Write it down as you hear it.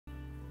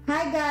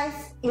Hi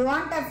guys, you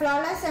want a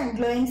flawless and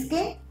glowing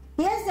skin?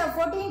 Here's the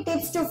 14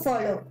 tips to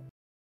follow.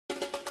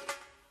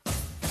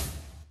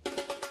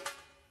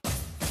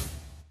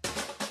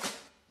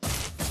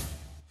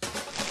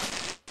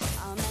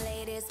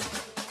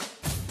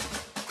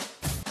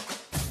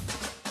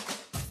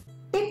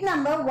 Tip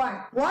number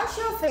 1. Wash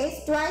your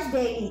face twice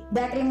daily.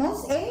 That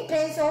removes any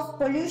trace of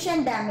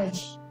pollution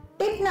damage.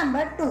 Tip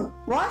number 2.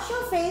 Wash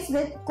your face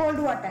with cold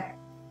water.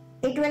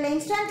 It will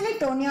instantly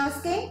tone your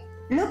skin,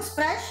 looks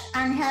fresh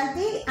and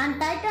healthy, and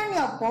tighten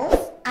your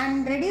pores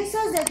and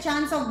reduces the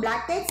chance of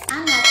blackheads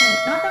and acne.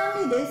 Not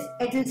only this,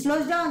 it will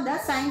slow down the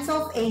signs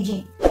of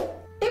aging.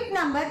 Tip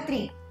number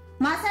 3.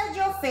 Massage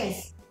your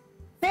face.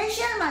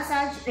 Facial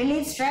massage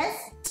relieves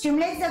stress,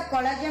 stimulates the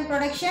collagen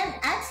production,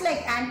 acts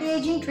like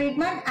anti-aging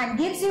treatment and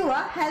gives you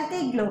a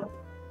healthy glow.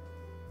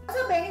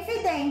 Also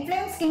benefit the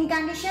inflamed skin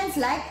conditions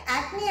like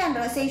acne and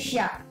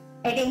rosacea.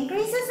 It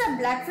increases the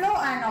blood flow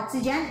and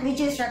oxygen which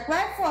is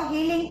required for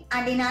healing,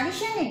 and in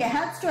addition it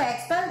helps to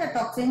expel the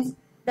toxins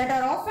that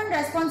are often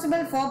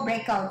responsible for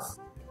breakouts.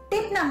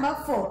 Tip number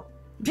 4.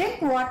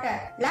 Drink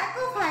water. Lack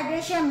of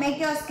hydration makes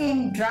your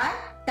skin dry,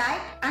 tight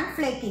and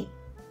flaky.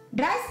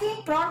 Dry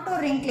skin prone to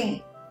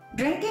wrinkling.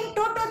 Drinking 2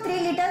 to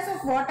 3 liters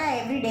of water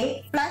every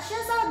day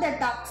flushes out the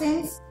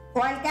toxins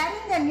while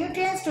carrying the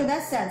nutrients to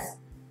the cells.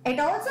 It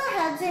also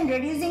helps in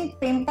reducing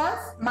pimples,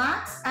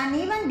 marks and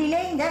even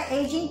delaying the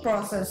aging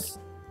process.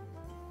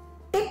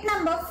 Tip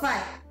number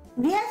 5.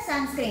 Wear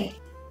sunscreen.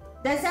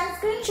 The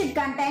sunscreen should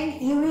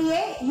contain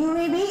UVA,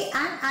 UVB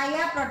and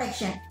IR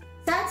protection.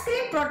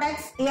 Sunscreen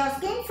protects your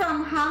skin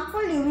from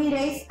harmful UV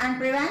rays and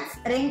prevents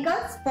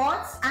wrinkles,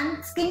 spots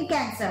and skin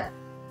cancer.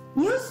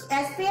 Use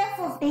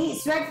SPF 50,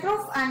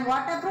 sweatproof and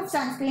waterproof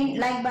sunscreen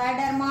like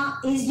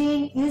Bioderma,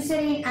 Isdin,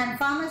 Eucerin and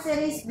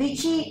Pharmaceutical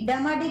Vichy,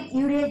 Dermadic,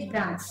 Urage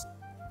brands.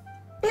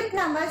 Tip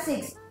number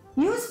 6.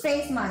 Use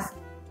face mask.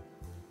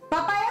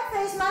 Papaya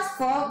face mask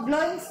for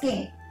glowing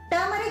skin.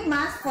 Turmeric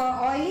mask for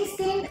oily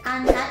skin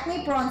and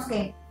acne prone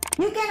skin.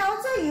 You can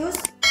also use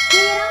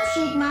serum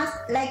sheet mask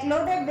like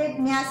loaded with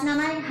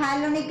niacinamide,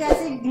 hyaluronic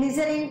acid,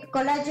 glycerin,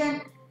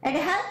 collagen. It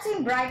helps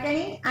in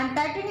brightening and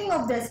tightening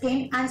of the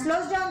skin and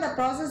slows down the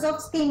process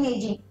of skin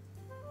aging.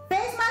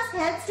 Face mask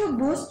helps to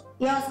boost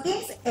your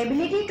skin's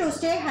ability to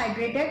stay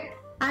hydrated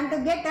and to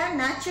get a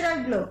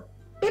natural glow.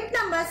 Tip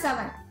number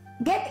 7.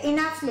 Get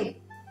enough sleep.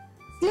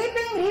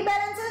 Sleeping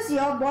rebalances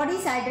your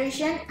body's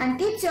hydration and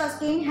keeps your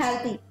skin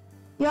healthy.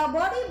 Your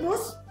body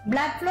boosts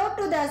blood flow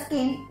to the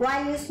skin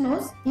while you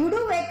snooze. You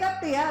do wake up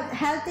to your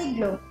healthy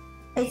glow.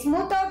 It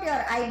smooths out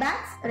your eye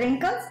bags,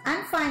 wrinkles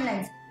and fine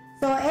lines.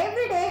 So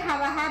every day have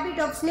a habit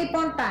of sleep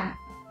on time.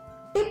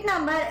 Tip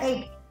number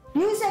 8.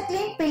 Use a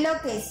clean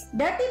pillowcase.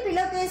 Dirty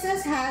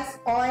pillowcases has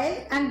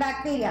oil and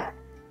bacteria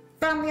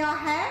from your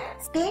hair,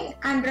 skin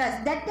and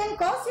dress that can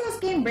cause your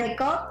skin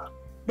breakout.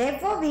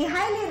 Therefore, we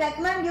highly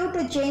recommend you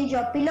to change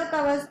your pillow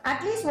covers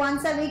at least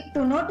once a week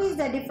to notice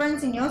the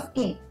difference in your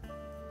skin.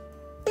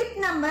 Tip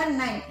number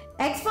 9.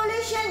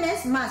 Exfoliation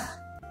is must.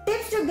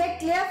 Tips to get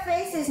clear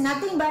face is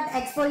nothing but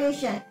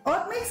exfoliation.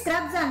 Oatmeal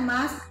scrubs and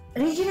masks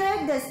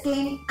regenerate the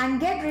skin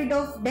and get rid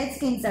of dead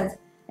skin cells.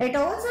 It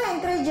also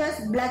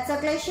encourages blood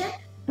circulation,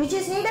 which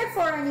is needed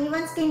for an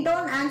even skin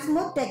tone and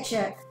smooth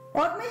texture.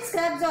 Oatmeal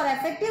scrubs are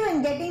effective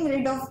in getting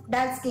rid of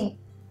dull skin.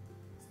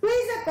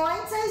 Squeeze a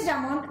coin-sized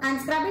amount and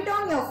scrub it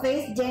on your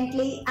face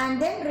gently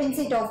and then rinse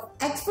it off.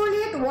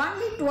 Exfoliate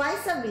only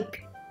twice a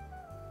week.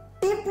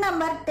 Tip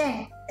number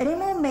 10.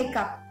 Remove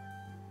makeup.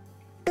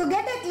 To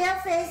get a clear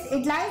face,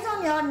 it lies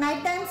on your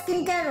nighttime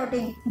skincare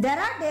routine. There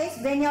are days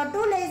when you're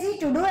too lazy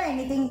to do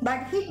anything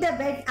but hit the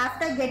bed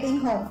after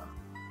getting home.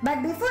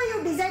 But before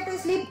you decide to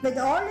sleep with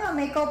all your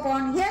makeup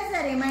on, here's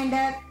a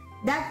reminder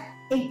that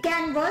it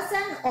can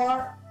worsen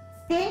your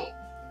skin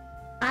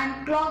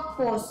and clog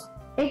pores.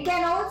 It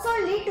can also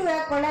lead to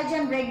a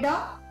collagen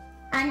breakdown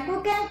and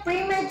quicken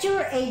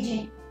premature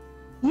aging.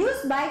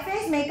 Use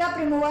bi-phase makeup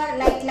remover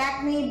like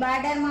Lakme,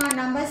 Bioderma,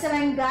 No.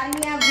 7,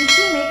 Garnier,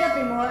 Vichy makeup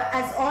remover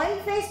as oil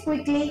phase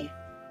quickly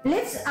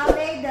lifts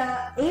away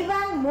the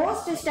even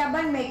most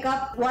stubborn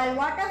makeup, while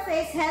water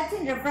phase helps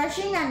in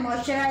refreshing and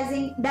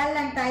moisturizing dull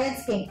and tired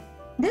skin.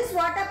 This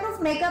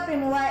waterproof makeup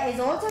remover is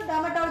also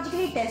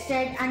dermatologically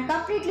tested and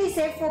completely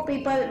safe for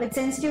people with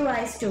sensitive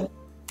eyes too.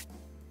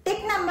 Tip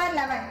number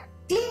 11.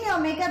 Clean your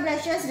makeup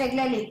brushes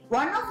regularly.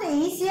 One of the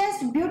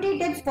easiest beauty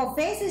tips for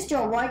face is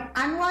to avoid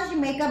unwashed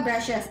makeup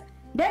brushes.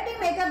 Dirty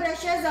makeup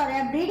brushes are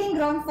a breeding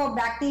ground for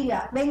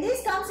bacteria. When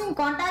this comes in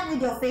contact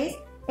with your face,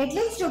 it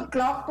leads to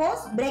clogged pores,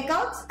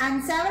 breakouts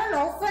and several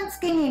often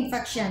skin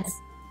infections.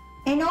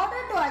 In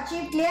order to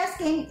achieve clear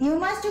skin, you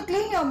must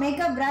clean your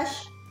makeup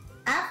brush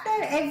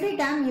after every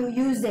time you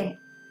use them.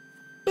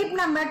 Tip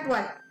number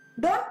 12.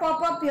 Don't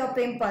pop up your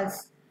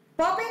pimples.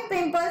 Popping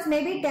pimples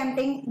may be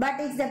tempting, but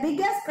it's the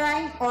biggest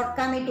crime or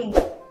committing.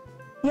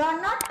 You are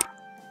not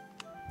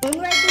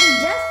inviting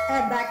just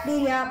a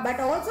bacteria but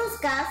also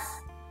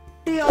scars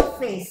to your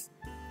face.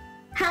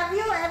 Have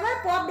you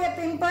ever popped a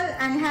pimple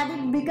and had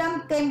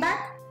it came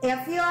back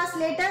a few hours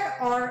later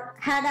or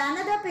had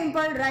another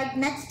pimple right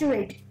next to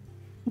it?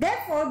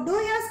 Therefore, do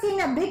your skin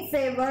a big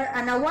favor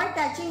and avoid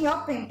touching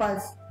your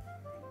pimples.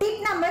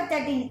 Tip number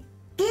 13.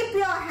 Keep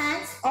your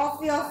hands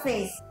off your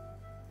face.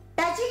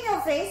 Touching your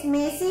face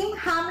may seem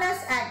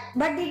harmless act,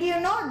 but did you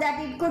know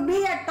that it could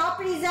be a top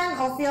reason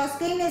of your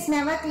skin is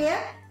never clear?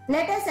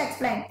 Let us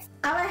explain.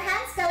 Our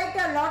hands collect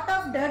a lot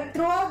of dirt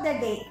throughout the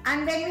day,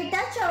 and when we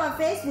touch our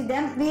face with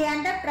them, we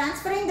end up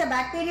transferring the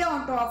bacteria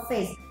onto our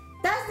face.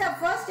 Thus, the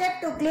first step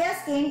to clear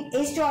skin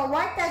is to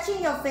avoid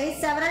touching your face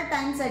several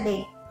times a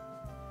day.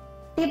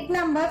 Tip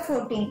number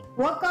 14.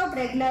 Work out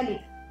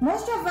regularly.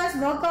 Most of us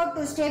work out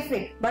to stay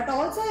fit, but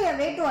also a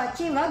way to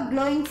achieve a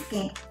glowing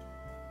skin.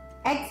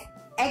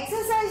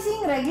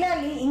 Exercising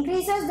regularly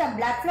increases the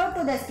blood flow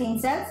to the skin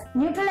cells,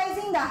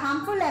 neutralizing the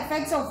harmful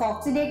effects of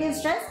oxidative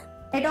stress.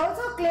 It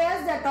also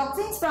clears the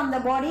toxins from the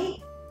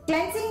body,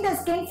 cleansing the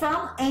skin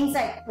from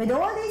inside. With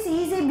all these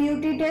easy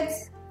beauty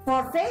tips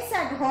for face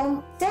at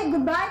home, say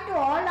goodbye to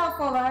all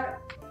of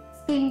our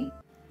skin.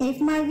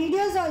 If my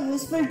videos are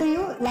useful to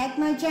you, like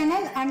my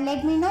channel and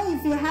let me know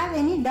if you have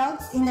any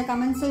doubts in the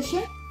comment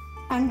section.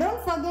 And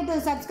don't forget to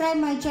subscribe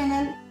my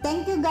channel.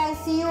 Thank you guys.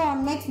 See you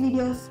on next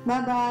videos.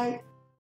 Bye bye.